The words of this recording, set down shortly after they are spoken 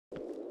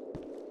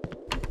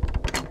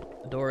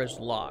door is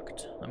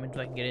locked. Let me see if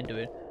I can get into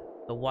it.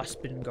 The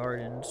Waspin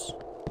Gardens.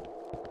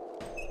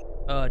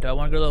 Do I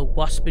want to go to the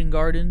Waspin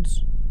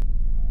Gardens?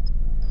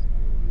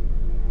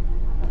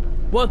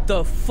 What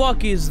the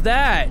fuck is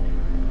that?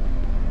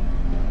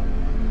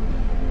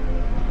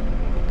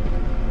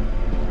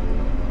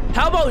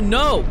 How about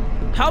no?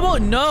 How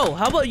about no?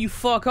 How about you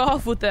fuck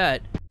off with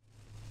that?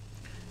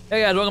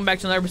 Hey guys, welcome back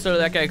to another episode of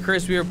That Guy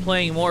Chris. We are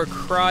playing more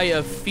Cry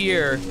of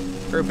Fear.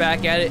 We're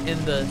back at it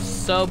in the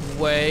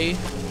subway.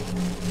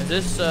 Is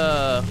this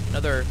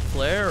another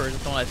flare, or is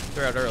this the one I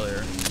threw out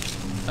earlier?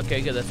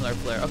 Okay, good, that's another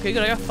flare. Okay,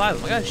 good, I got 5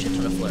 of them. I got a shit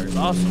ton of flares.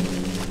 Awesome.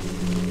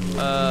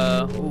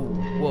 Ooh,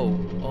 whoa.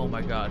 Oh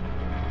my god.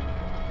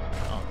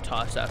 I'll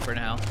toss that for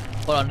now.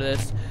 Hold on to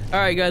this.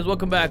 Alright guys,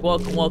 welcome back.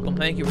 Welcome.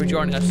 Thank you for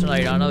joining us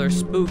tonight on another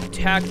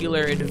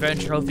spooktacular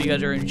adventure. Hopefully you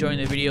guys are enjoying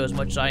the video as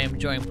much as I am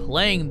enjoying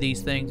playing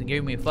these things and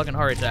giving me a fucking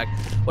heart attack.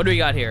 What do we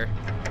got here?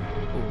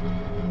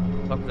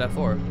 Ooh. What was that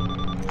for?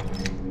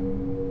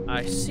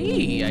 I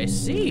see.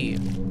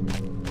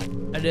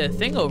 I did a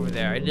thing over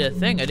there. I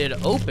did an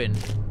open.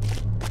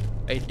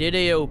 I did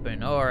a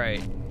open.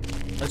 Alright.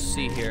 Let's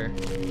see here.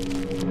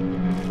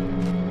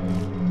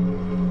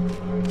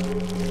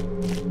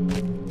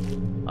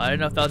 I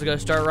didn't know if that was gonna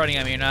start running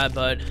at me or not,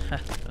 but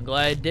I'm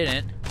glad it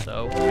didn't,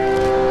 so.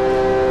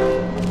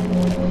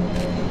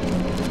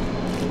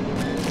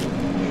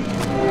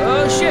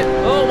 Oh shit!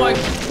 Oh my.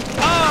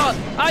 Ah!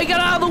 I got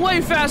out of the way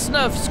fast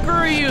enough!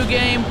 Screw you,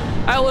 game!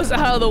 I was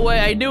out of the way.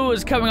 I knew it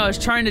was coming. I was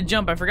trying to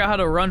jump. I forgot how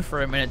to run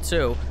for a minute,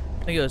 too.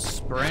 I think it was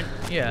sprint.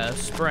 Yeah,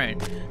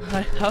 sprint.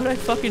 How did I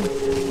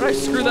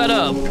screw that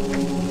up?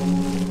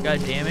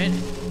 God damn it.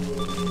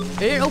 It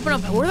didn't open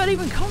up. Where did that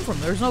even come from?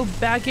 There's no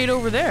back gate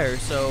over there,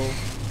 so.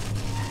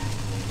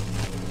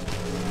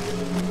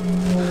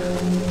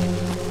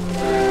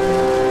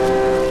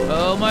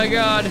 Oh my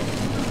god.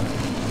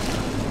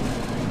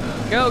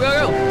 Go,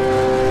 go, go.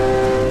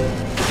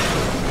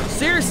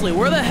 Seriously,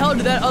 where the hell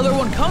did that other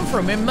one come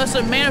from? It must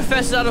have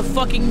manifested out of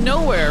fucking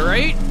nowhere,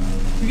 right?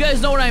 You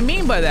guys know what I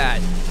mean by that.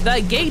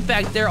 That gate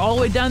back there, all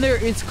the way down there,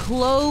 it's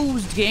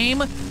closed, game.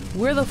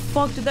 Where the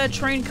fuck did that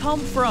train come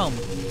from?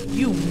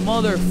 You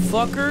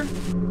motherfucker.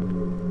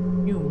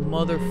 You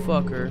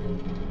motherfucker.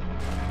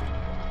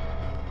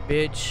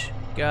 Bitch.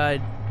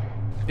 God.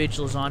 Bitch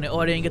lasagna. Oh,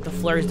 I didn't get the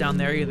flares down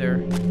there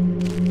either.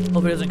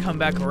 Hope it doesn't come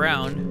back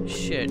around.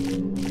 Shit.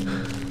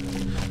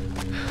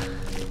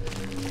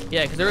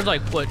 Yeah, because there was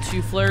like, what,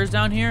 2 flares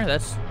down here?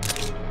 That's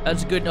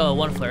good. Oh,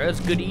 1 flare. That's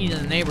good eating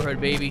in the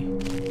neighborhood, baby.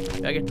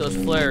 Gotta get those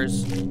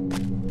flares.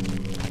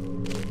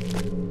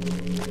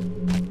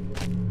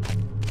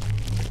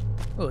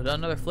 Oh, is that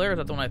another flare? Or is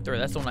that the one I threw?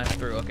 That's the one I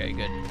threw. Okay,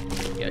 good.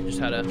 Yeah, just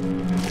had to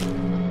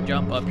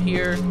jump up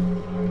here.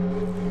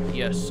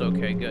 Yes,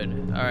 okay, good.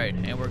 Alright,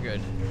 and we're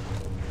good.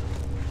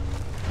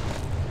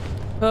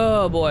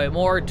 Oh boy,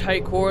 more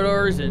tight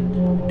corridors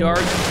and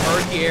dark,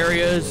 murky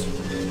areas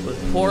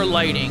with poor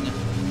lighting.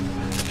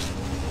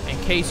 In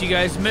case you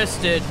guys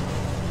missed it,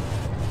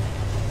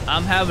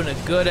 I'm having a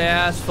good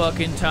ass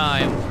fucking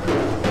time.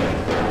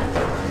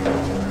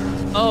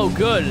 Oh,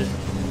 good.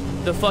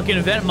 The fucking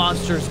event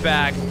monster's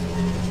back.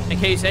 In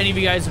case any of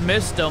you guys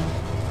missed them,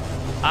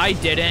 I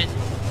didn't.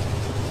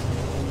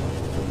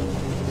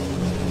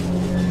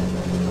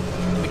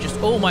 Let me just,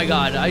 oh my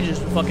god, I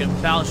just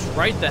fucking bounced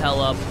right the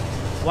hell up.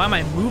 Why am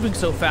I moving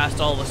so fast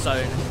all of a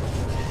sudden?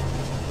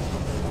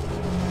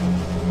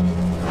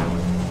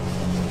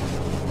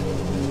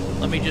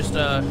 Let me just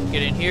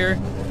get in here.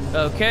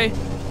 Okay.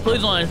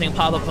 Please don't let anything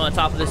pop up on the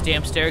top of this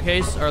damn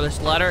staircase or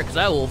this ladder, because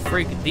I will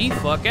freak the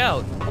fuck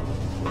out.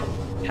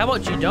 How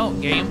about you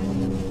don't, game?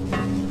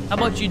 How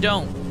about you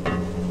don't?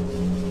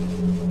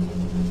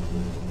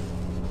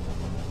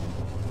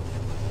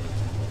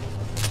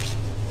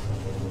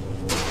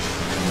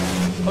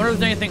 I wonder if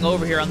there's anything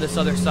over here on this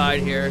other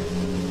side here.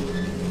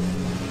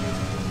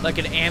 Like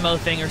an ammo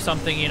thing or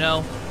something, you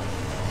know?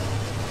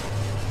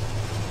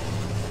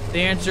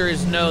 The answer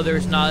is no,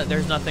 there's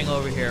nothing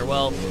over here.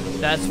 Well,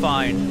 that's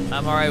fine.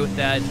 I'm alright with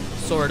that,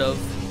 sort of.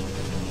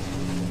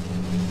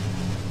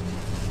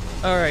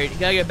 Alright,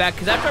 gotta get back,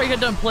 because after I get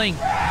done playing...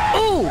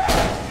 Ooh!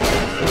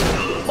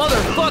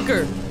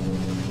 Motherfucker!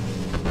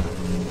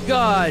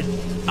 God,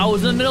 I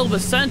was in the middle of a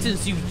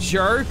sentence, you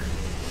jerk!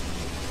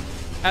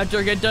 After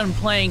I get done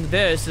playing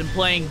this and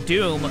playing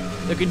Doom,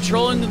 the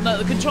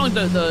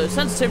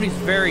sensitivity is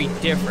very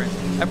different.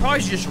 I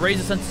probably should just raise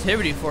the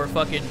sensitivity for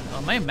fucking...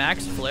 Oh, my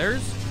max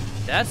flares?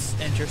 That's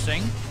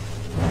interesting.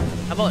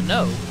 How about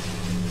no?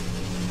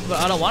 But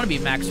I don't want to be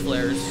max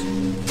flares.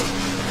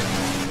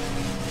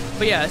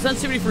 But yeah,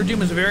 sensitivity for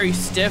Doom is very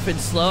stiff and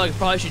slow. I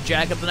probably should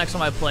jack up the next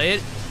time I play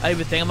it. I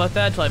didn't even think about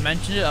that until I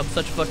mentioned it. I'm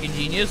such a fucking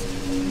genius.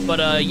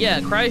 But yeah,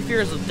 Cry of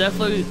Fear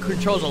definitely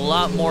controls a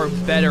lot more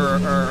better.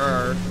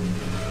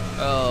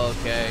 Oh,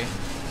 okay.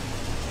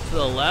 To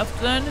the left,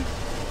 then?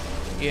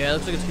 Yeah,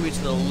 looks like it's gonna be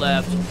to the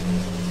left.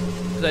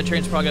 That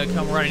train's probably gonna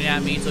come running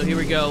at me, so here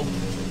we go.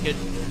 Get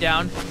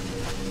down.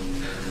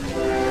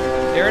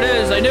 There it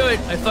is, I knew it.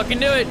 I fucking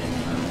knew it.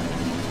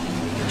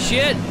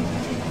 Shit.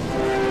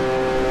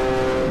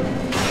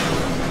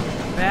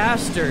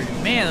 bastard.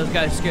 Man, those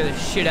guys scare the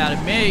shit out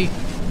of me.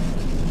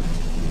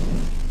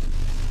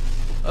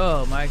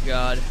 Oh my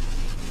god.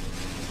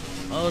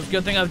 Well, it's a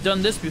good thing I've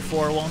done this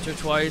before once or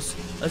twice.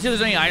 Let's see if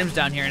there's any items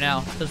down here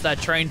now, since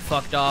that train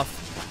fucked off.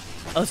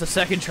 Unless the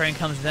second train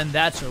comes, then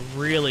that's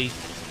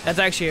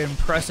actually an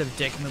impressive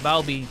dick move.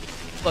 I'll be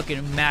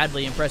fucking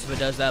madly impressed if it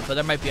does that, but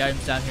there might be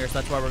items down here, so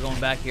that's why we're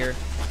going back here.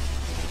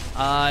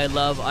 I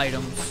love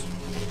items.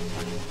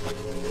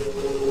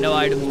 No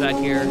items back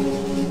here.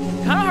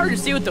 Kind of hard to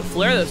see with the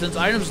flare, though, since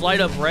items light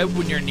up red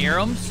when you're near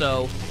them,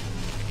 so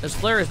this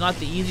flare is not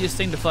the easiest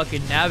thing to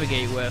fucking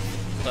navigate with,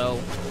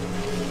 so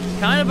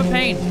kind of a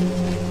pain.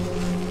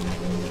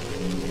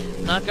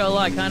 Not gonna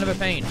lie, kind of a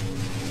pain.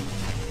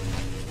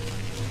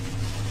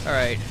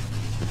 Alright.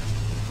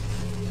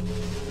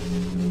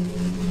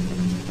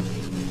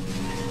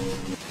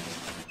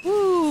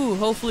 Woo!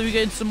 Hopefully we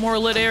get some more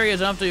lit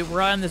areas. I don't have to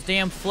ride on this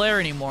damn flare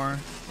anymore.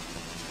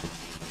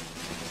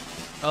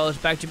 Oh, it's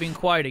back to being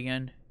quiet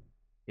again.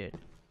 Shit.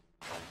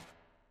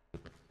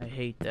 I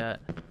hate that.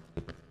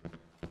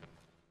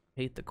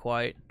 Hate the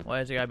quiet. Why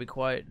does it gotta be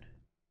quiet?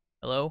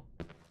 Hello?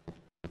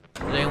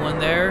 Is anyone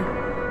there?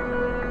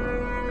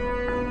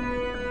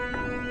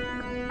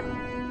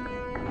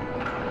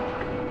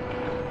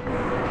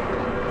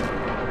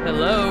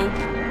 Hello?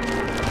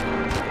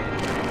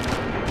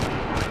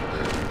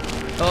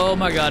 Oh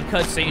my god,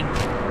 cutscene.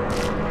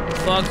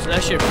 Fucks,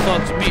 that shit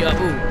fucks me up.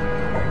 Ooh.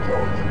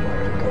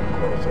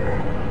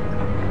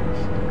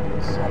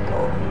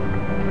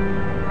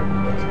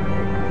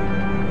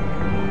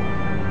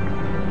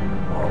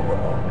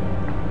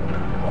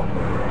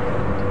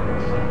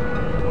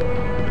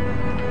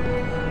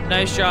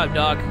 Nice job,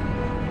 Doc.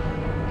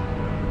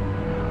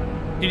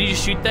 Did you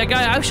just shoot that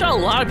guy? I've shot a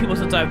lot of people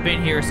since I've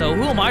been here, so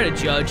who am I to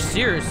judge?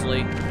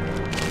 Seriously.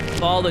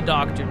 Follow the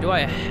doctor. Do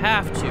I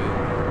have to?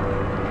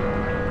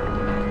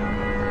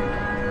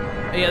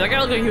 Yeah, that guy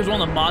looked like he was one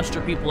of the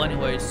monster people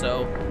anyway,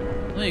 so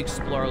let me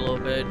explore a little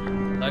bit.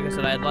 Like I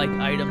said, I'd like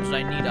items, and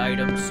I need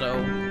items, so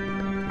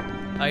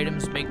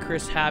items make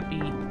Chris happy.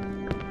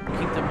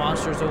 Keep the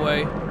monsters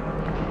away.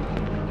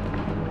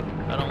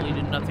 I don't lead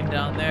to nothing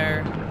down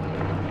there.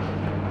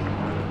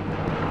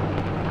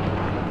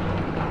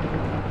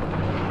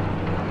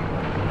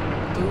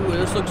 Ooh,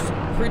 this looks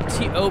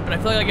pretty open. I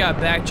feel like I gotta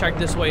backtrack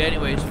this way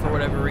anyways for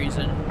whatever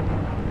reason.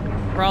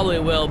 Probably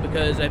will,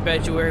 because I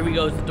bet you wherever he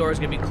goes, the door's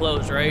gonna be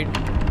closed, right?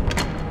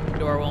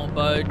 Door won't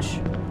budge.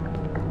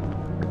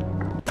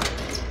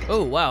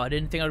 Oh, wow, I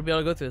didn't think I would be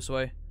able to go through this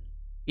way.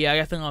 Yeah,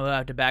 I think I'm gonna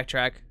have to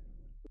backtrack.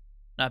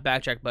 Not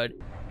backtrack, but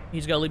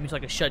he's gonna lead me to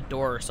like a shut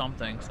door or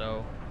something,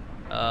 so...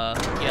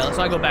 yeah, let's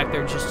not go back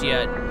there just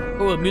yet.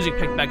 Oh, the music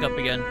picked back up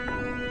again.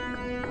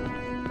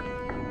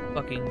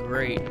 Fucking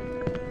great.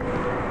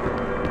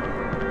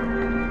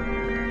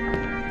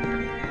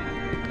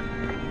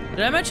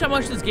 Did I mention how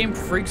much this game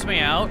freaks me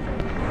out?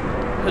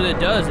 Because it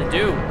does, it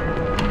do.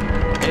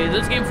 Hey,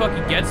 this game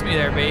fucking gets me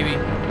there, baby.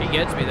 It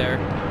gets me there.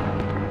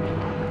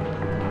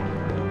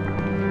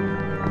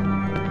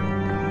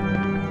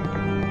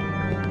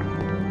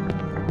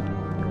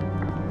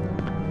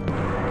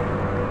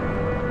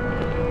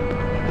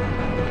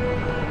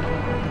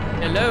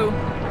 Hello?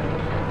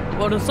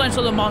 Well, the signs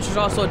of the monsters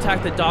also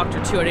attack the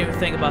doctor, too. I didn't even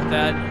think about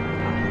that.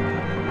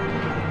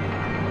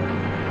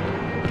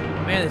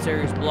 Man, this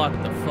area's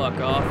blocked the fuck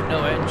off.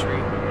 No entry.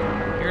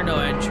 You're no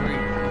entry,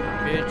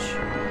 bitch.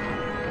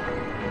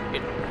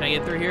 Can I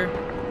get through here?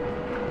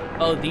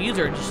 Oh, these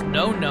are just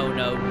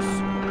no-no-nos.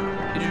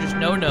 These are just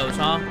no-nos,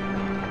 huh?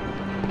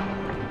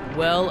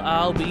 Well,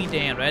 I'll be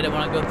damned. I didn't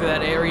want to go through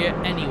that area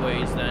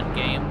anyways, then,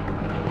 game.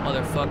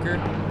 Motherfucker.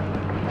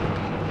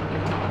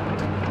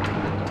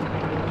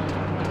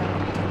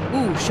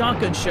 Ooh,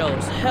 shotgun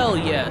shells. Hell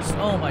yes.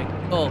 Oh my...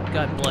 Oh,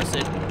 God bless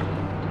it.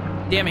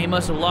 Damn it, he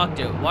must have locked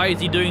it. Why is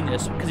he doing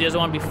this? Because he doesn't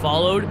want to be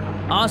followed?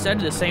 Honestly, I'd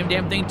do the same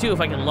damn thing too if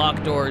I can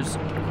lock doors.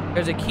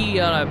 There's a key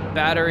on a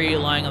battery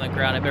lying on the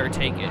ground. I better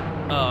take it.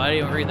 Oh, I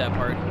didn't even read that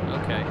part.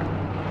 Okay.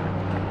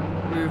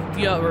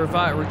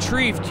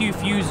 Retrieve 2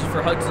 fuses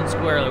for Hudson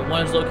Square.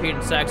 One is located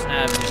in Saxon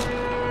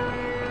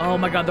Avenue. Oh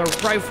my god, they're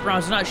rifle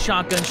rounds, not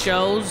shotgun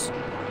shells.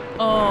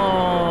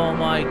 Oh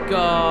my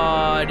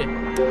god.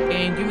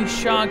 Game, give me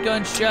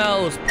shotgun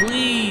shells,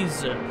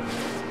 please.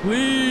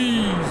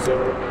 Please.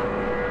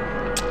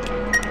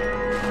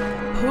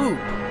 Poop.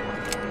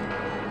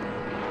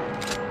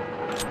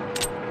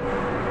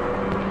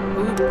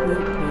 Poop, poop, poop,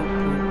 poop,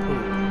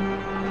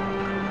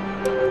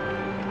 poop.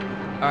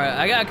 Alright,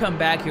 I gotta come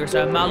back here,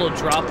 so I might as well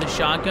drop the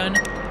shotgun.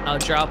 I'll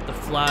drop the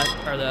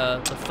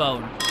the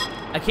phone.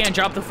 I can't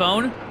drop the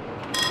phone?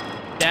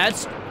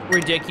 That's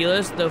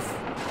ridiculous.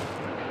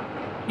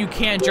 You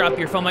can't drop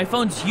your phone. My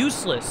phone's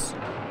useless.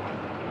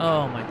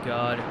 Oh my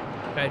god.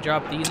 Can I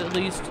drop these at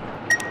least?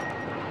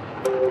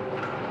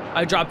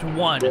 I dropped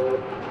one.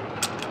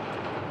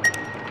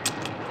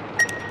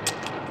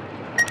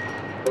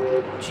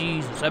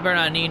 Jesus, I better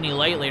not need any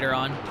light later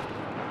on.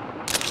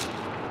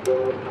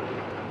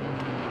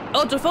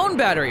 Oh, it's a phone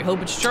battery.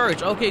 Hope it's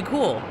charged. Okay,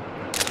 cool.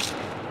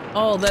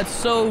 Oh, that's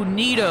so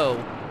neato.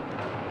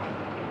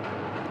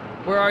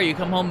 Where are you?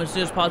 Come home as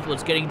soon as possible.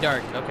 It's getting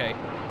dark. Okay.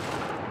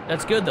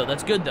 That's good, though.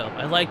 That's good, though.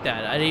 I like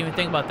that. I didn't even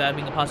think about that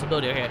being a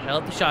possibility. Okay, I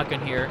left the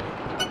shotgun here.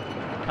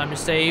 Time to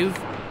save.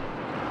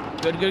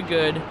 Good, good,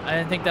 good. I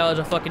didn't think that was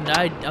a fucking...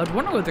 I was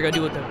wondering what they're gonna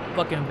do with the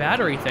fucking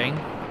battery thing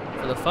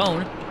for the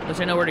phone. At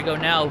least I know where to go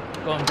now.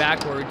 Going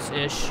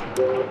backwards-ish.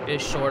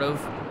 Ish, sort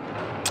of.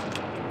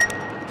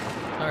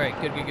 Alright,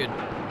 good, good, good.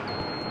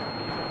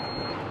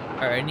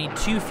 Alright, I need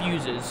 2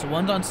 fuses.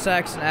 One's on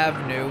Saxon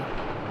Avenue.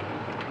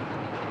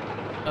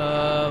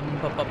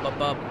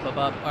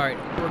 Alright,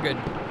 we're good.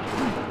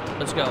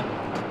 Let's go.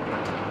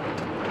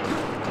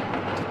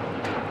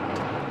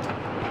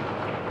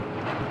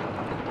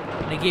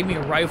 And they gave me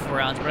rifle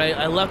rounds, but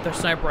I left the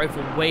sniper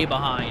rifle way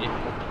behind.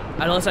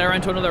 Unless I run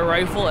into another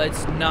rifle,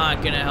 it's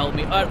not gonna help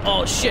me.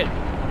 Oh, shit!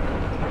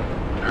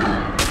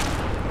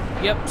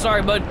 Yep,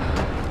 sorry, bud.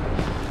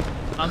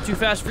 I'm too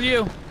fast for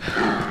you.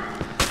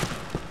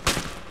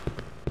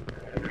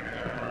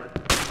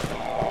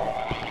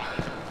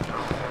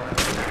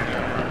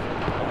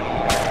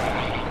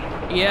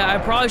 Yeah, I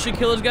probably should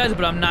kill those guys,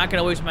 but I'm not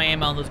gonna waste my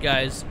ammo on those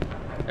guys.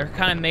 They're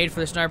kind of made for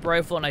the sniper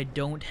rifle, and I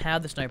don't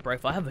have the sniper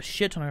rifle. I have a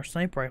shit ton of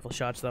sniper rifle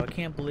shots, though. I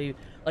can't believe...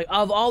 Like,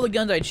 of all the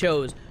guns I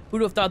chose,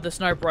 who'd have thought the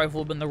sniper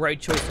rifle would have been the right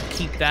choice to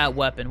keep that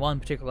weapon,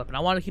 one particular weapon. I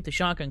want to keep the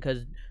shotgun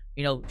because,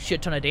 you know,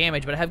 shit ton of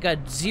damage, but I have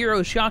got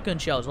 0 shotgun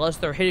shells, unless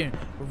they're hidden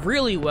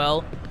really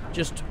well.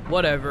 Just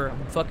whatever.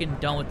 I'm fucking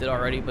done with it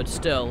already, but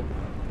still.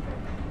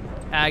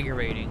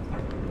 Aggravating.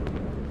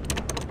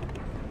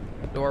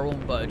 Door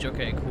won't budge.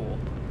 Okay, cool.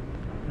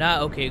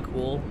 Not okay,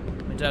 cool.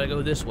 Means I gotta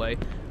go this way.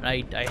 And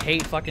I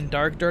hate fucking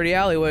dark, dirty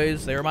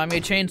alleyways. They remind me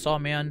of Chainsaw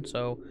Man,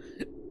 so...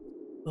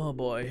 Oh,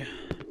 boy.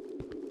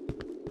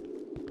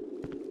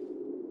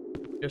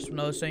 Just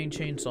another saying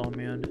Chainsaw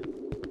Man.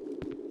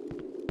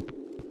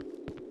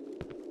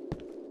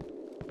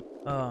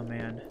 Oh,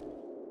 man.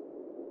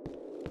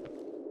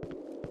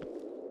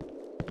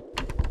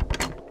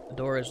 The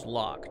door is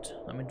locked.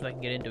 That means I can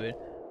get into it.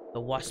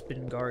 The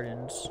Waspin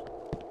Gardens.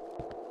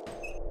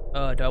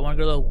 Do I want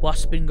to go to the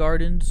Waspin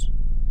Gardens?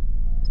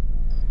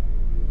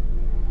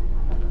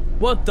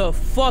 What the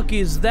fuck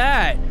is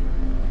that?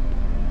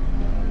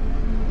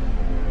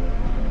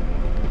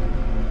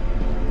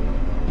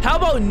 How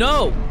about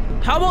no?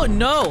 How about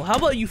no? How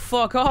about you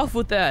fuck off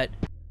with that?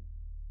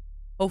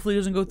 Hopefully it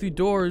doesn't go through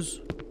doors.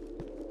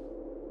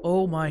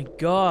 Oh my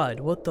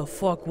god, what the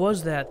fuck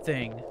was that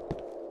thing?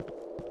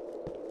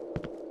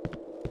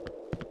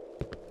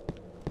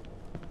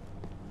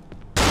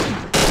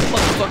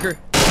 Motherfucker.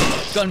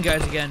 Gun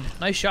guys again.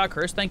 Nice shot,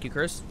 Chris. Thank you,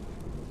 Chris.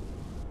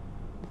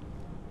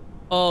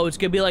 Oh, it's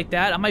gonna be like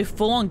that? Am I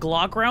full on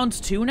Glock rounds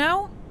too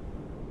now?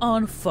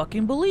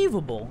 Unfucking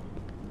believable.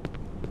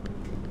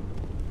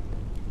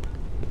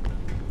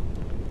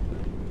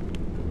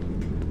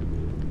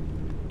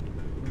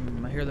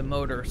 I hear the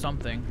motor or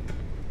something.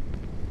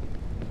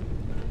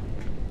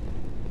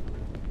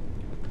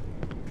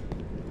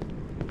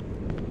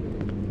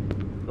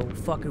 The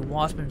fucking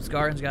Waspin's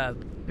Gardens got a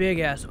big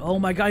ass. Oh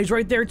my god, he's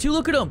right there too.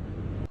 Look at him.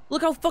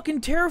 Look how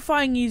fucking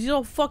terrifying he is. He's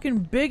all fucking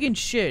big and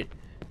shit.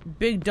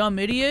 Big dumb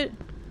idiot.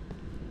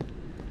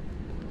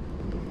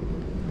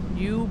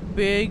 You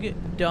big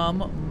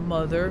dumb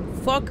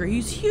motherfucker.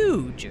 He's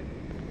huge.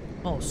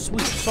 Oh,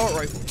 sweet assault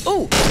rifle.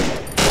 Oh!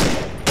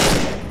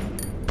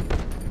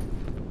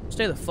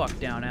 Stay the fuck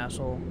down,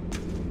 asshole.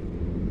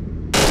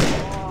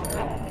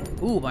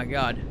 Ooh, my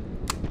god.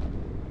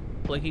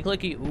 Clicky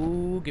clicky.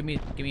 Ooh, give me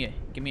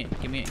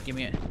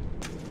it.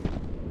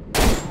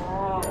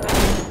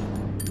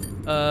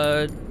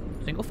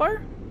 Single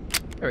fire?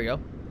 There we go.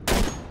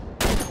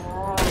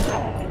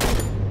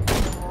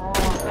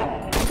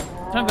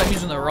 Sometimes I'm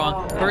using the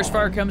wrong. Burst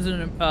fire comes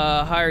in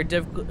higher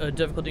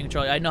difficulty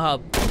control. I know how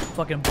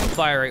fucking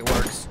fire rate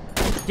works.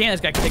 Damn, this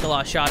guy can take a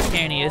lot of shots,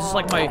 can he? Is this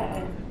like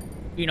my,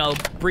 you know,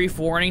 brief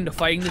warning to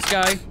fighting this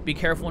guy? Be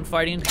careful when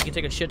fighting, he can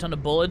take a shit ton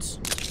of bullets.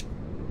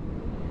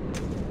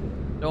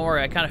 Don't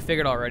worry, I kind of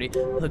figured already.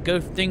 The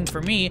good thing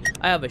for me,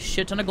 I have a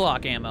shit ton of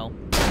Glock ammo.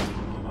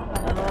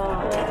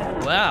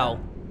 Wow,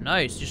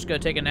 nice. Just gonna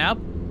take a nap?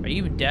 Are you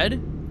even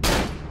dead?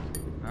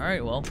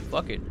 Alright, well,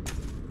 fuck it.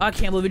 I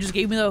can't believe it just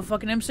gave me the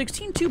fucking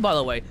M16 too, by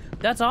the way.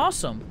 That's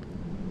awesome.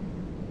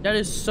 That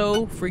is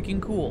so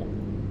freaking cool.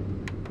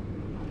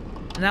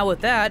 Now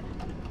with that,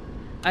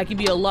 I can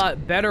be a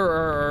lot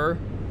better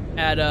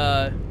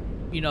at,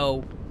 you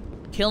know,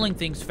 killing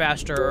things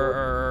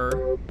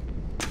faster.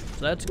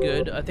 So that's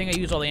good. I think I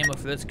used all the ammo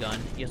for this gun.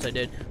 Yes, I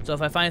did. So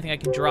if I find anything, I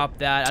can drop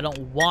that. I don't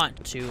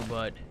want to,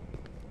 but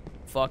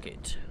fuck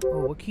it.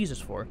 Oh, what key is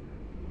this for?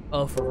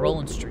 Oh, for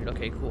Roland Street.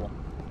 Okay, cool.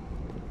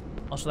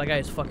 Also, that guy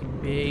is fucking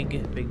big.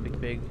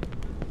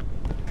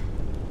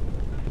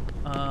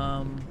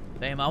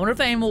 Damn, I wonder if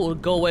the ammo will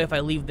go away if I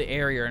leave the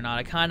area or not.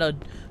 I kind of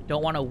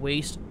don't want to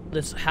waste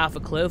this half a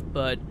cliff,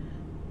 but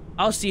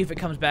I'll see if it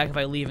comes back if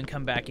I leave and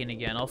come back in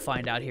again. I'll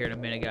find out here in a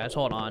minute, guys.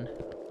 Hold on.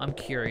 I'm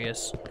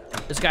curious.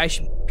 This guy,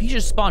 he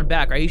just spawned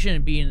back, right? He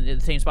shouldn't be in the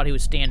same spot he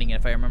was standing in,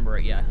 if I remember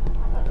it, yeah.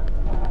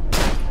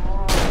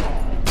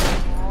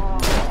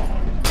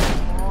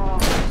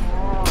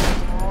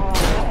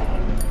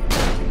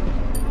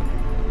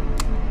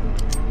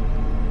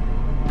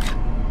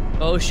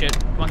 shit.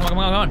 Come on, come on, come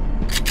on, come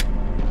on.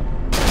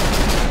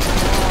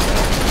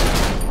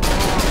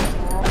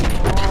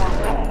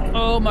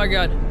 Oh my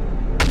god.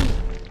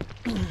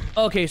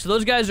 Okay, so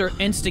those guys are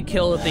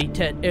insta-kill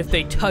if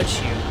they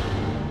touch you.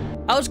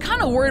 I was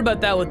kind of worried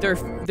about that with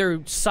their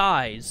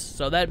size,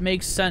 so that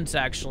makes sense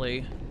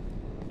actually.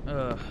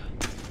 Ugh.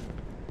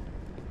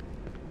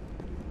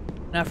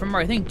 Now from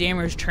where I think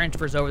damage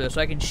transfers over there,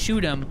 so I can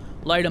shoot him,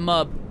 light him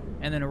up,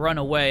 and then run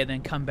away, and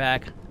then come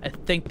back. I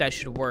think that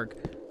should work.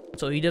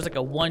 So he does like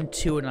a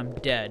 1-2 and I'm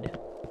dead.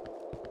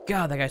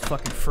 God, that guy's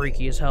fucking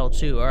freaky as hell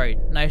too. Alright,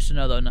 nice to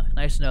know though,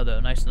 nice to know though,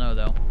 nice to know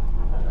though.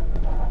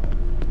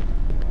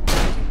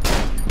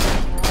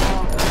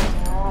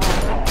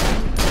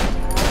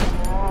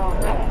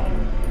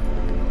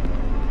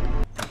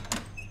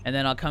 And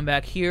then I'll come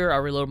back here,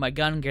 I'll reload my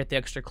gun, get the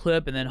extra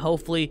clip, and then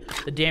hopefully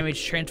the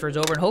damage transfers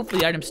over, and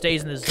hopefully the item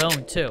stays in the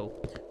zone too.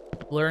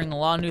 Learning a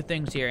lot of new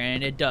things here,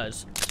 and it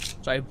does.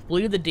 So I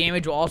believe the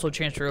damage will also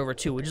transfer over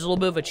too, which is a little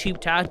bit of a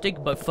cheap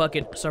tactic, but fuck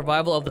it,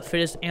 survival of the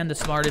fittest and the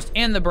smartest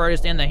and the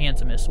brightest and the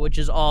handsomest, which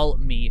is all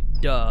me.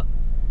 Duh.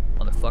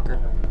 Motherfucker.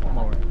 Come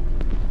over.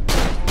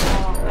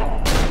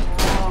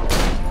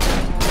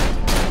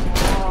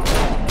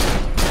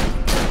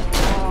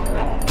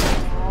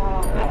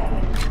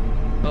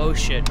 Oh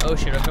shit, oh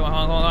shit, come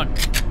on, come on,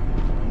 come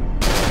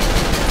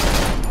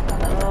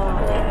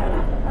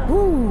on.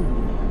 Woo!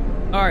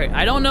 Alright,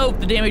 I don't know if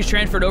the damage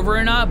transferred over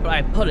or not, but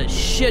I put a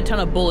shit ton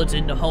of bullets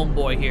into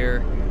homeboy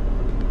here.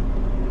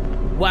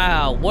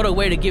 Wow, what a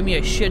way to give me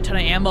a shit ton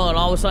of ammo and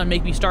all of a sudden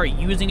make me start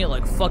using it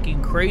like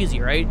fucking crazy,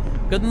 right?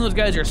 Good thing those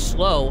guys are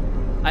slow.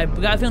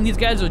 I've got a feeling these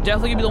guys are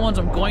definitely gonna be the ones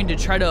I'm going to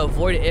try to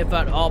avoid it if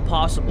at all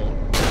possible.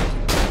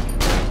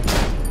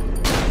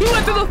 He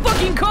went through the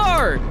fucking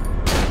car!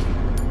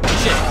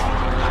 Shit.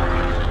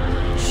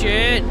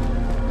 Shit.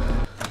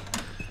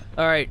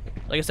 Alright,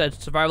 like I said,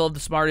 survival of the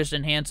smartest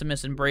and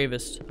handsomest and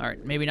bravest.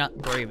 Alright, maybe not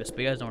bravest,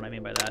 but you guys know what I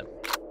mean by that.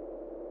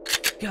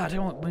 God, I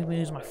don't want to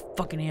use my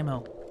fucking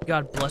ammo.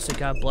 God bless it,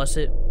 God bless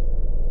it.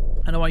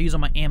 I don't want to use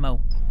all my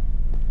ammo.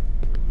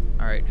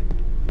 Alright.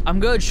 I'm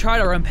gonna try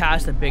to run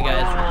past the big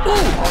guys.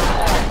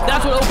 Ooh!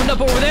 That's what opened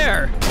up over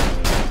there!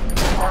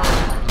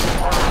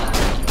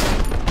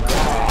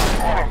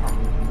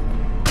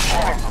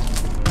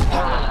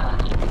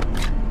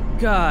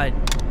 God.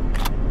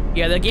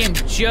 Yeah, the game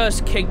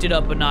just kicked it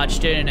up a notch,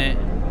 didn't it?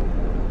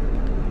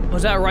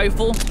 Was that a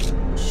rifle?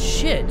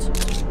 Shit.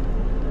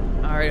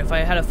 Alright, if I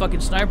had a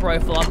fucking sniper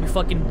rifle, I'd be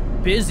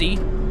fucking busy.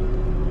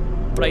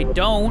 But I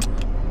don't.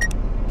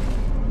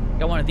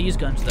 Got one of these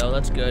guns, though.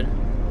 That's good.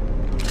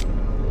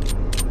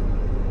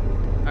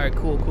 Alright,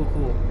 cool, cool,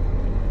 cool.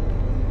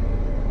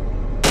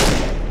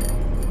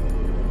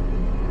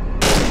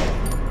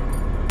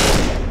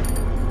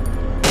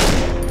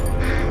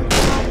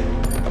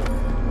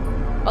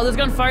 Oh, this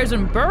gun fires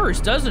in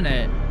bursts, doesn't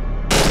it?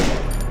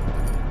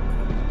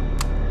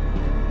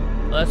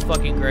 Well, that's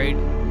fucking great.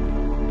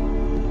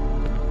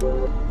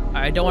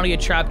 I don't want to get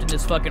trapped in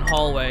this fucking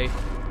hallway.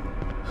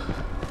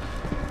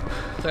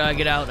 So I gotta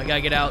get out. I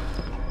gotta get out.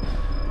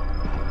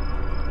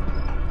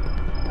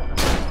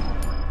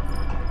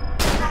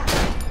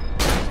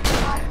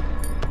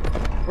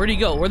 Where'd he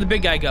go? Where'd the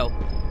big guy go?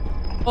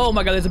 Oh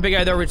my god, there's a big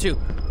guy there too.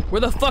 Where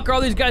the fuck are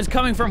all these guys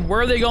coming from?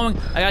 Where are they going?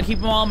 I gotta keep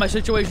them all in my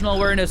situational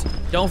awareness.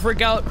 Don't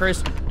freak out,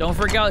 Chris. Don't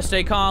freak out.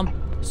 Stay calm.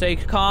 Stay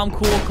calm,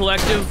 cool,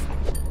 collective.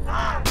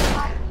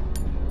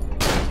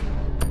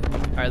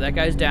 Alright, that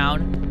guy's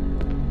down.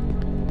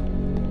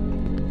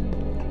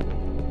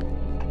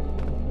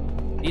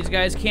 These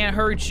guys can't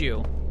hurt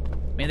you.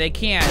 I mean, they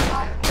can.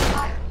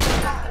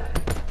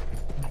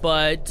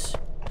 But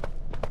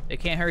they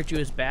can't hurt you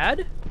as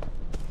bad?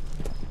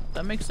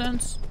 That makes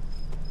sense?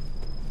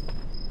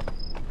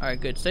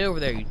 Alright, good. Stay over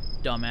there, you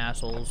dumb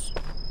assholes.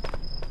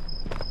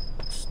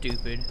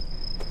 Stupid.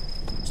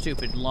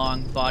 Stupid,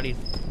 long-bodied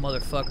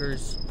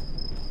motherfuckers.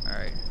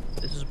 Alright.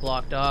 This is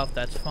blocked off.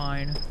 That's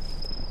fine.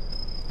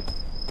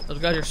 Those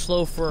guys are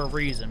slow for a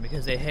reason,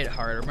 because they hit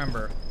hard.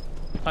 Remember,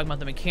 talking about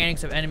the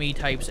mechanics of enemy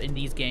types in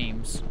these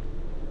games.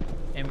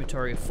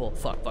 Inventory full.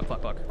 Fuck, fuck,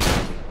 fuck, fuck.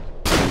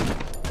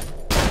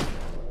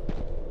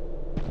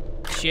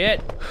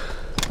 Shit.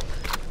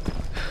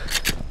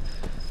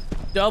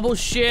 Double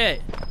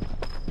shit.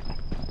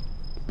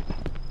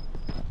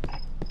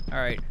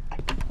 Alright.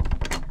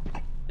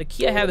 The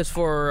key I have is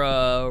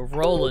for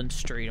Roland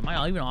Street. Am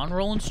I even on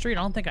Roland Street?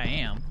 I don't think I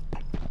am.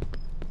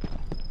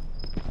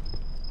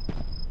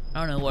 I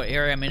don't know what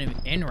area I'm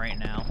in right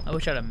now. I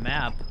wish I had a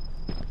map.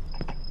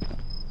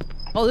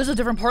 Oh, this is a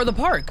different part of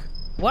the park.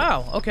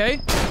 Wow,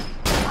 okay.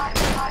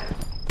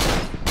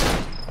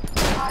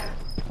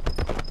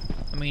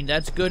 I mean,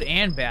 that's good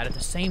and bad at the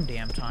same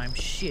damn time.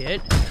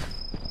 Shit.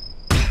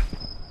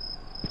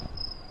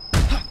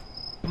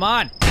 Come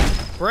on.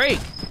 Break.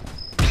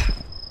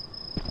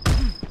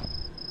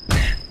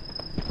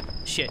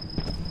 Shit.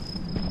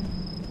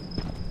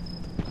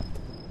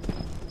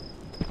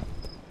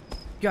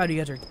 God, you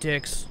guys are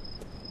dicks.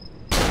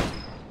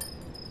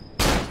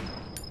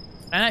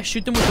 Can I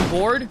shoot them with the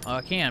board? Oh,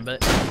 I can,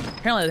 but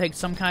apparently they take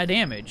some kind of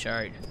damage.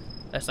 Alright.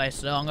 That's nice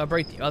to know. I'm gonna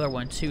break the other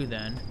one too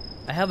then.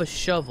 I have a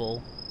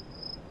shovel.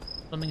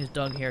 Something is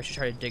dug here. I should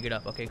try to dig it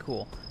up. Okay,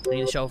 cool. I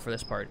need a shovel for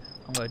this part.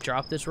 I'm gonna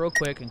drop this real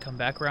quick and come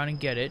back around and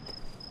get it.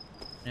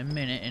 In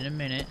a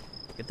minute.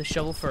 Get the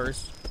shovel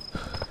first.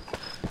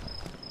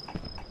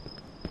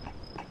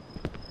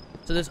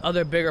 So this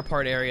other bigger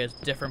part area is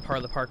a different part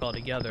of the park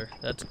altogether.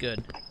 That's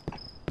good.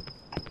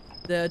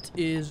 That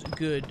is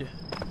good.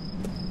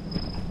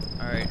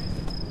 Alright.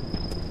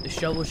 The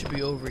shovel should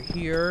be over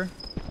here.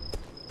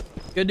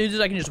 Good news is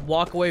I can just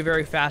walk away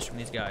very fast from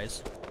these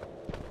guys.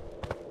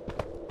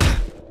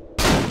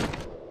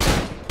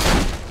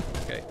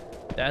 Okay.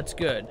 That's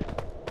good.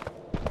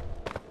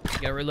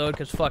 Gotta reload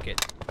because fuck it.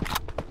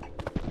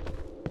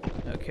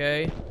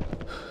 Okay.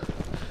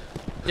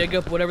 Dig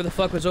up whatever the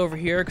fuck was over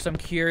here because I'm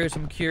curious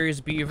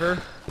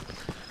beaver.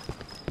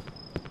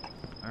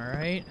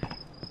 Alright.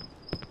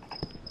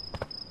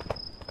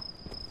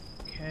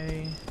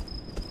 Okay.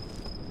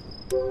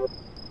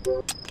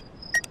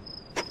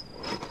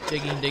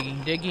 Digging.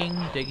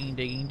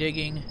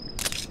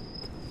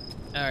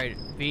 Alright,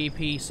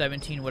 VP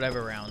 17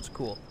 whatever rounds.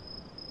 Cool.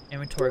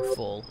 Inventory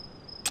full.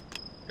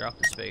 Drop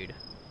the spade.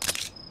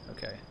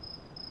 Okay.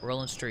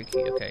 Rolling streak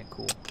key. Okay,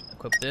 cool.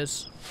 Equip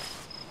this.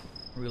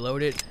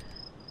 Reload it.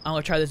 I'm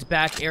gonna try this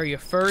back area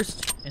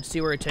first and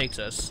see where it takes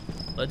us.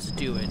 Let's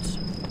do it.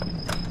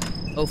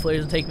 Hopefully it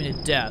doesn't take me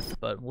to death,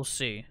 but we'll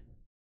see.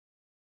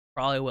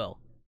 Probably will.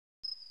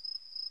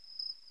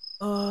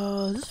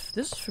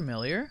 This is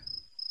familiar.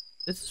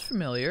 This is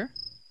familiar.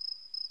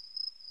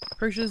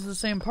 Pretty sure this is the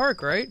same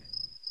park, right?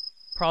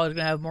 Probably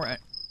gonna have more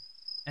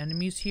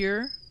enemies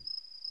here.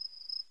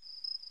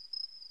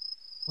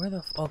 Where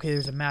the okay,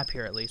 there's a map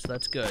here at least, so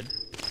that's good.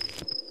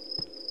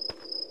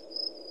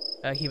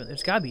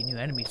 There's gotta be new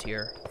enemies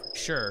here, for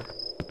sure.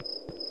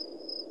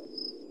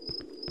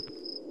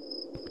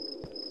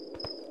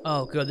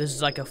 Oh, good, this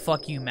is like a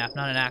fuck you map,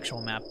 not an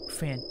actual map.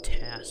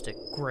 Fantastic.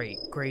 Great.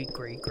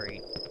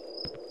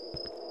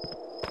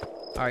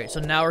 Alright, so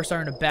now we're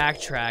starting to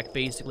backtrack,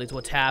 basically, is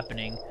what's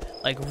happening.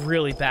 Like,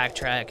 really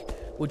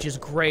backtrack, which is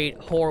great,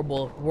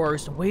 horrible,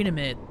 worst. Wait a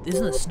minute,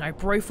 isn't the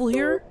sniper rifle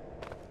here?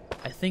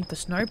 I think the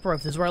sniper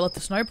rifle, this is where I left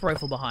the sniper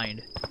rifle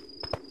behind.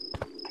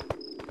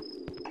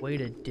 Wait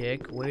a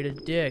dick. Where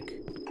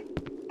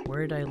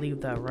did I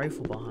leave that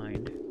rifle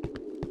behind?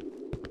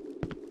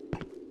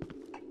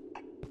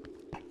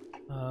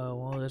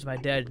 Well, there's my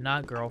dead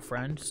not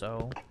girlfriend,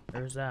 so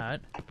there's that.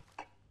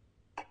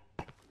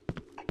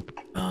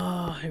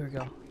 Oh, here we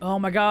go. Oh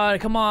my god,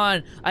 come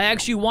on! I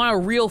actually want a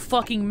real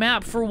fucking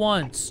map for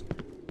once!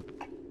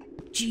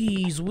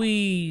 Jeez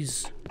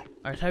Wheeze!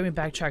 Alright, have me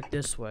backtrack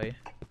this way.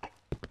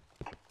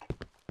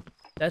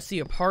 That's the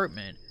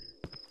apartment.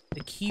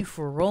 The key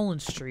for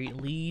Roland Street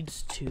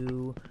leads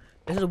to...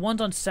 This is the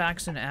one's on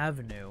Saxon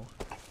Avenue.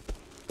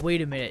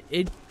 Wait a minute.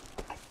 It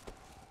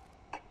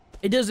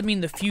doesn't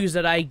mean the fuse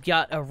that I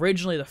got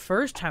originally the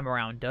first time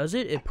around, does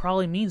it? It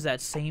probably means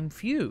that same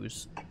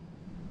fuse.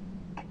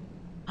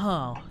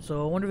 Huh.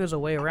 So I wonder if there's a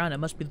way around. It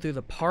must be through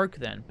the park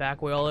then.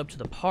 Back way all up to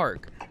the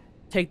park.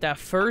 Take that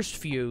first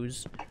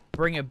fuse,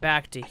 bring it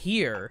back to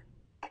here.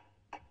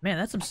 Man,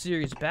 that's some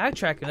serious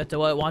backtracking. That's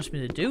what it wants me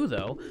to do,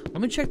 though.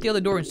 Let me check the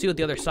other door and see what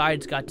the other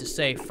side's got to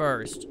say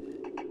first.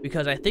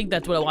 Because I think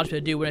that's what it wants me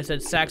to do when I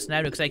said Saxon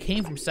Avenue, because I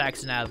came from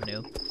Saxon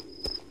Avenue.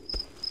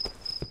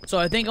 So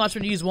I think it wants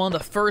me to use one of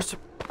the first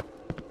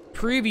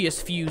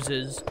previous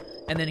fuses,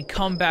 and then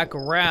come back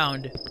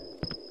around.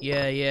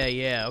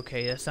 Yeah.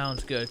 Okay, that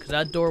sounds good, because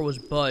that door was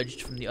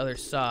budged from the other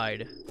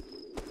side.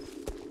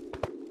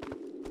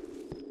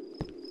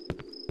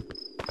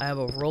 I have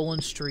a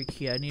Roland Street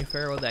key. I need to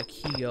figure out where that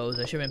key goes.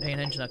 I should have been paying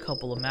attention to a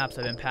couple of maps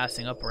I've been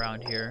passing up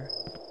around here.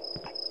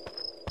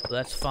 So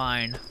that's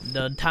fine.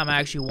 The time I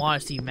actually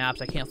want to see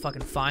maps, I can't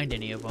fucking find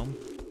any of them.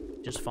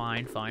 Just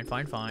fine.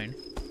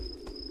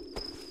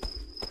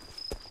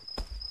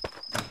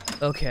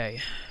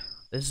 Okay.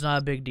 This is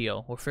not a big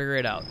deal. We'll figure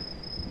it out.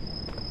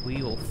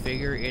 We will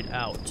figure it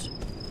out.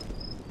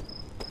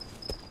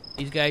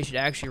 These guys should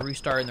actually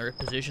restart in their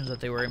positions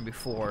that they were in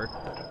before,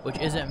 which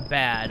isn't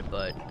bad,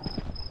 but...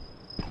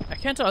 I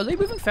can't tell. Are they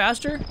moving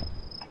faster?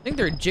 I think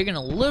they're jigging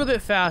a little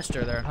bit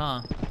faster there,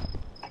 huh?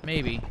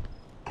 Maybe.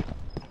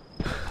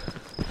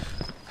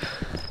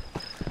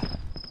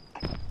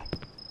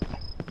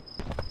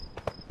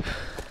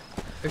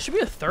 There should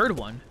be a third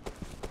one.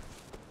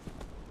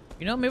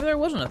 You know, maybe there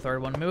wasn't a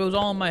third one. Maybe it was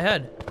all in my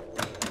head.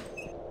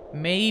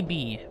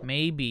 Maybe.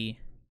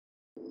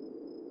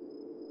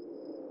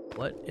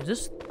 What is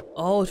this?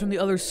 Oh, it's from the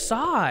other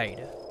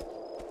side.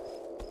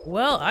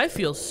 Well, I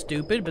feel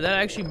stupid, but that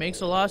actually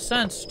makes a lot of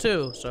sense,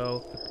 too,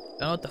 so... I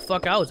don't know what the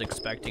fuck I was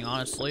expecting,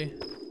 honestly.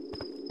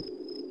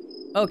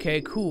 Okay,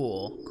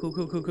 cool.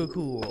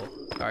 Cool.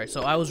 Alright,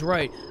 so I was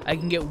right. I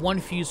can get one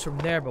fuse from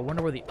there, but I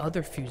wonder where the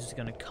other fuse is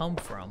gonna come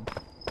from.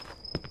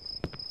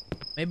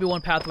 Maybe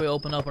one pathway will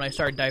open up when I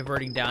start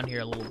diverting down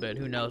here a little bit.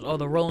 Who knows? Oh,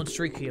 the Roland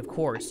Street key, of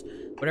course.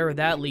 Whatever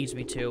that leads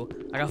me to.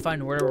 I gotta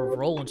find wherever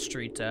Roland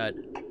Street's at.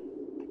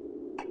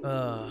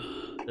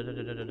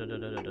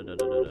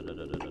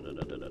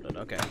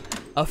 Okay.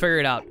 I'll figure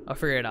it out. I'll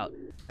figure it out.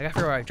 I gotta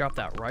figure out where I dropped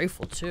that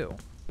rifle, too.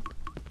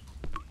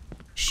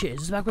 Shit, is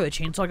this back where the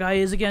chainsaw guy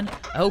is again?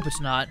 I hope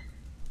it's not.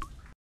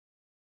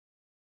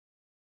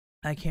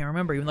 I can't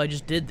remember, even though I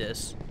just did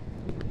this.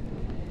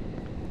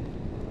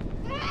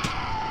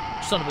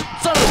 Son of a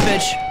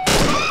bitch!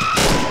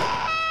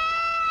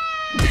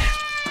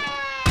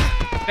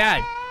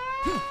 Bad.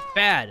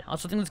 Bad.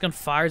 Also, I think this gun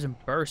fires and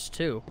bursts,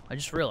 too. I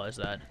just realized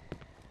that.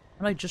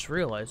 How did I just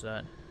realize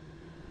that?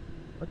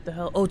 What the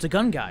hell? Oh, it's a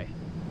gun guy.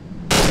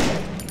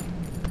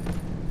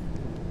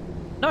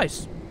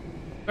 Nice.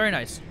 Very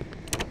nice.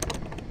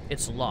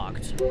 It's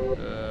locked.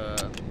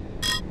 Nope.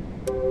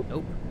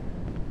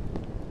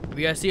 If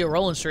you guys see a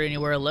rolling straight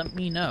anywhere, let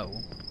me know.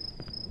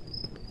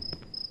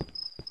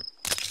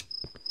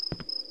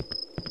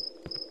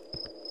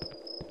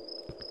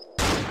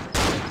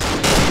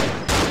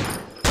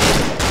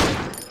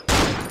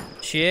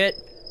 Shit.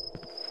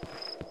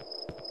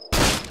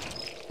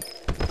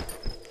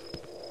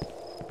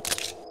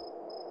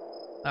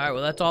 Alright,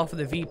 well that's all for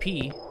the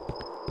VP.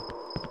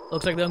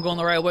 Looks like them going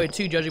the right way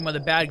too, judging by the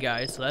bad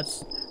guys, so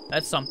that's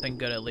something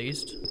good at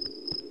least.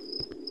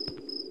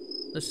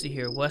 Let's see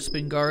here.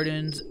 Westman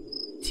Gardens,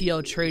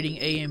 TL Trading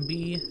A and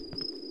B.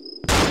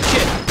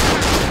 Shit!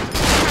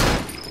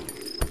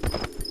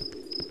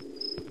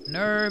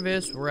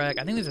 Nervous wreck.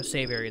 I think there's a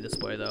save area this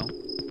way though.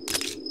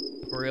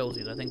 For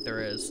realsies, I think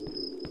there is.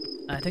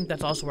 And I think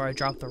that's also where I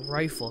dropped the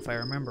rifle, if I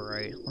remember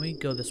right. Let me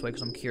go this way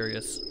because I'm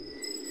curious.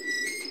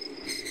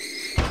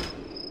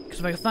 Because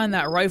if I can find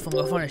that rifle, I'm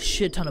going to find a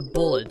shit ton of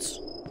bullets.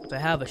 Because I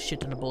have a shit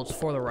ton of bullets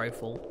for the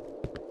rifle.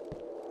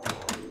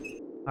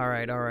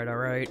 Alright, alright,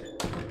 alright.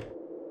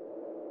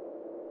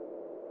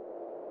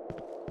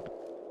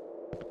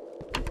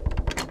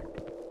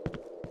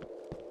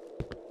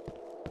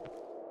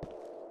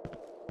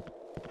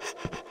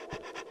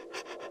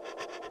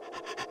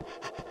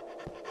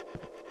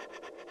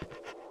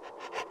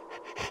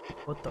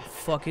 What the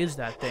fuck is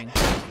that thing?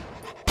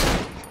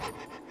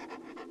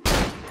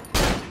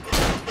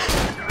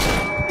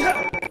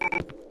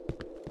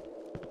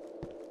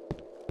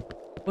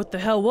 What the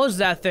hell was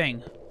that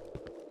thing?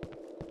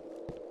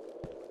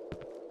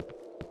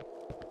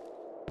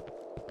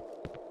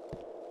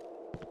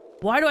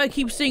 Why do I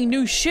keep seeing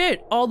new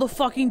shit all the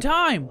fucking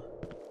time?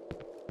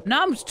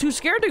 Now I'm too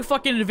scared to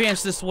fucking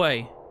advance this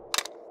way.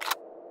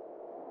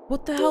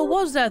 What the hell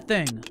was that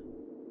thing?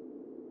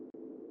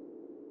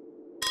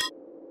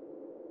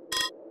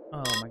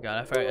 Oh my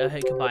god, I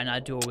hate combine,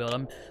 not dual wield.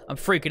 I'm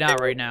freaking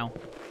out right now.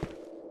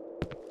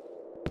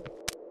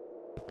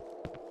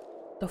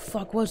 The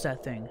fuck was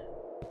that thing?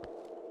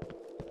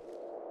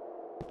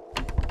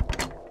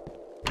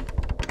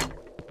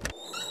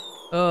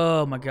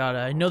 Oh my god,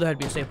 I know there had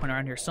to be a save point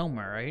around here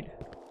somewhere, right?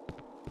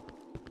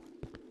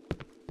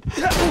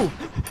 Ooh.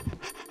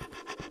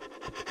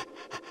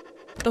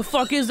 The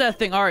fuck is that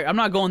thing? Alright, I'm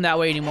not going that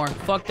way anymore.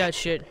 Fuck that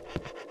shit.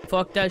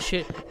 Fuck that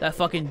shit. That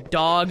fucking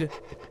dog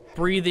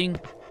breathing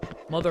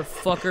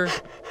motherfucker.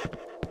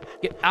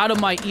 Get out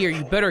of my ear.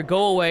 You better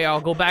go away.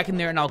 I'll go back in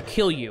there and I'll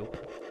kill you.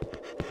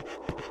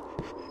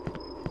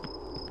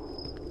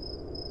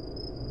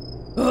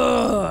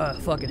 Ugh, I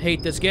fucking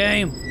hate this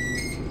game.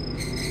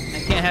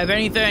 I can't have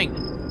anything.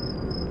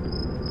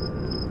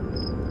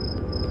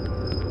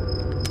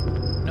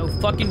 No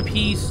fucking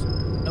peace.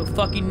 No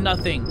fucking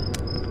nothing.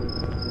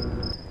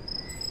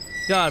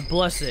 God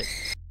bless it.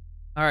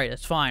 Alright,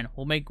 that's fine.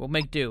 We'll make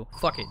do.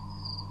 Fuck it.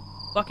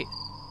 Fuck it.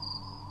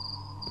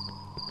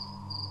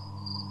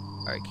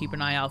 Alright, keep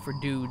an eye out for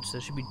dudes.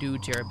 There should be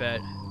dudes here, I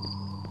bet.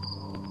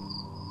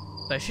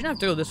 But I shouldn't have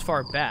to go this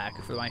far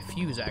back for my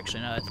fuse,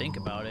 actually, now that I think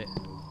about it.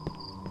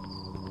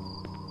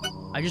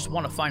 I just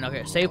want to find...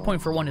 Okay, save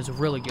point for one is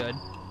really good.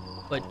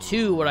 But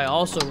two, what I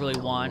also really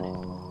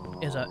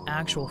want is an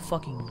actual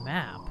fucking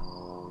map.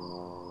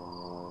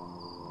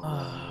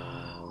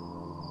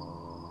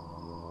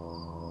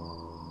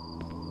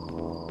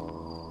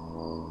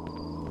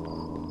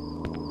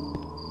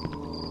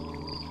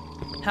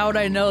 How would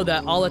I know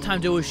that all the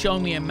times it was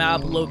showing me a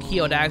map low-key,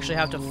 I would actually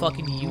have to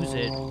fucking use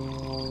it?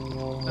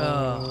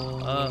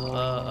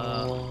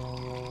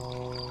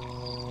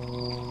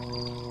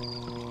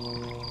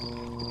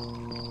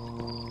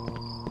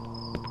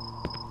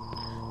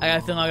 I got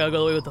a feeling I gotta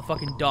go away with the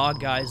fucking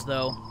dog guys,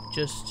 though.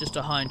 Just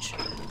a hunch.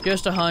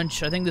 Just a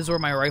hunch. I think this is where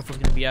my rifle's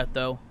gonna be at,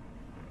 though.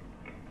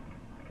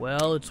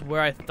 Well, it's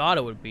where I thought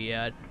it would be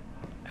at.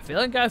 I feel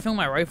like I feel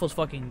my rifle's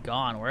fucking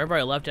gone. Wherever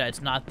I left it,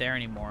 it's not there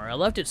anymore. I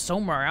left it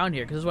somewhere around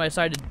here, because this is why I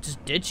decided to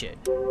just ditch it.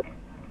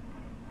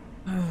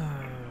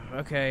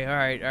 Okay,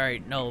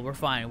 alright. No, we're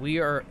fine. We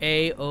are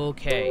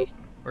A-okay.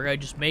 We're gonna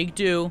just make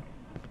do.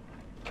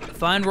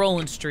 Find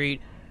Roland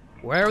Street.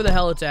 Wherever the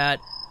hell it's at.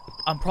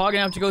 I'm probably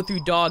gonna have to go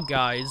through dog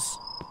guys,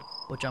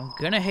 which I'm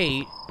gonna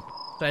hate.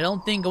 So I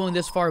don't think going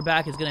this far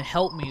back is gonna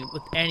help me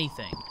with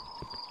anything.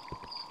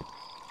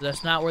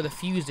 That's not where the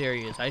fuse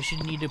area is. I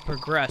should need to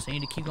progress. I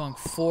need to keep going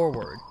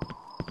forward.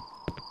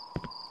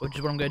 Which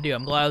is what I'm gonna do.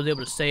 I'm glad I was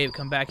able to save,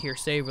 come back here,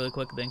 save really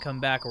quick, then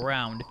come back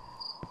around.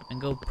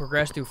 and go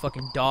progress through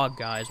fucking dog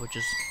guys, which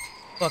is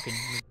fuck.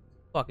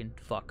 Fucking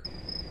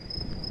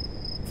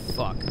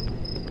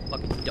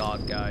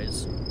dog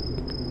guys.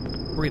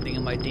 Breathing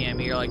in my damn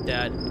ear like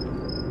that.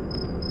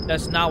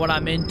 That's not what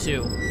I'm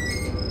into.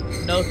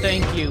 No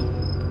thank you.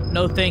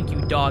 No thank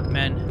you, dog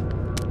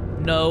men.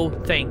 No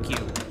thank you.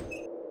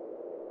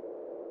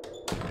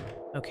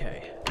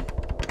 Okay.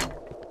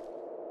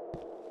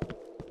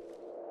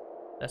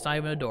 That's not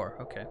even a door.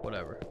 Okay,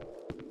 whatever.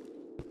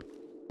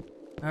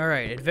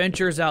 Alright,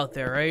 adventure's out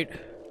there, right?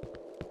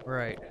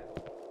 Right.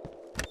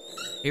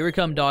 Here we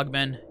come,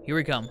 dogmen. Here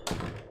we come.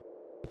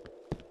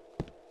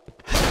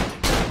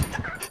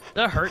 Does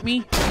that hurt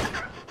me?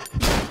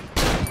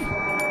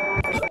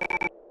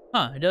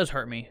 Huh, it does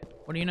hurt me.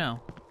 What do you know?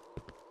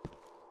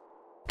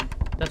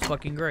 That's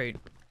fucking great.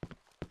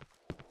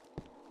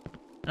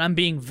 And I'm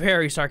being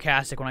very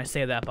sarcastic when I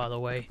say that, by the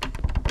way.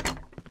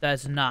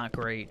 That's not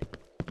great.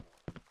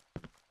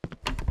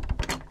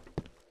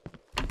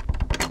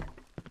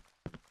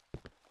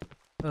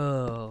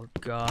 Oh,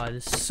 God,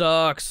 this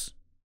sucks.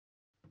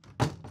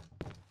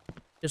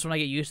 Just when I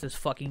get used to this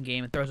fucking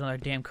game, it throws another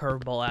damn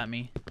curveball at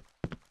me.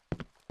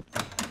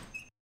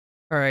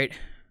 Alright.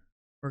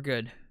 We're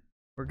good.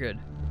 We're good.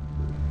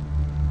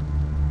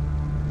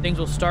 Things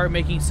will start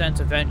making sense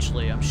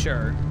eventually, I'm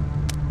sure.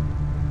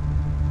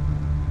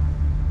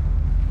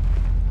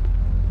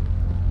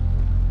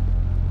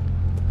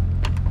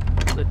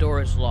 The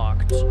door is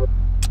locked.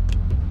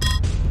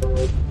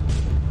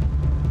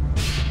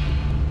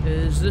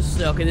 Is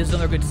this... Okay, this is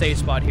another good save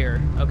spot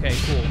here. Okay,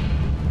 cool.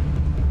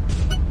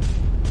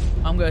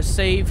 I'm gonna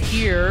save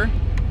here,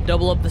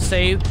 double up the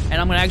save, and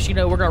I'm gonna actually,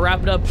 we're gonna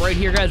wrap it up right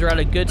here, guys. We're at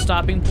a good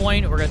stopping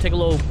point. We're gonna take a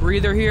little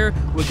breather here.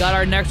 We got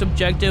our next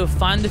objective,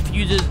 find the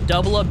fuses,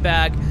 double up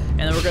back, and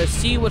then we're gonna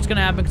see what's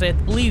gonna happen, because I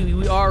believe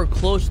we are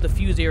close to the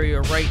fuse area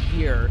right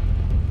here.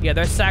 Yeah,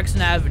 there's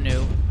Saxon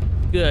Avenue.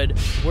 Good.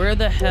 Where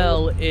the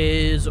hell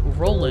is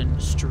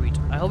Roland Street?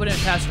 I hope I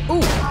didn't pass.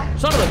 Ooh,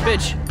 son of a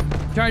bitch.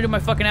 I'm trying to do my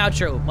fucking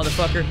outro,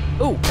 motherfucker.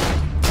 Ooh.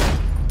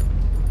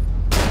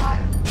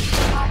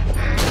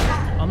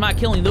 I'm not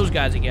killing those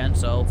guys again,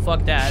 so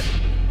fuck that.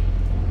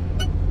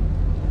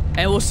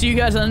 And we'll see you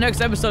guys on the next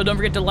episode. Don't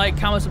forget to like,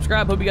 comment,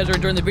 subscribe. Hope you guys are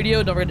enjoying the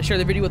video. Don't forget to share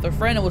the video with a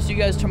friend, and we'll see you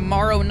guys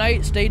tomorrow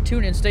night. Stay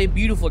tuned and stay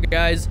beautiful,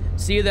 guys.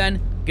 See you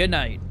then. Good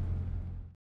night.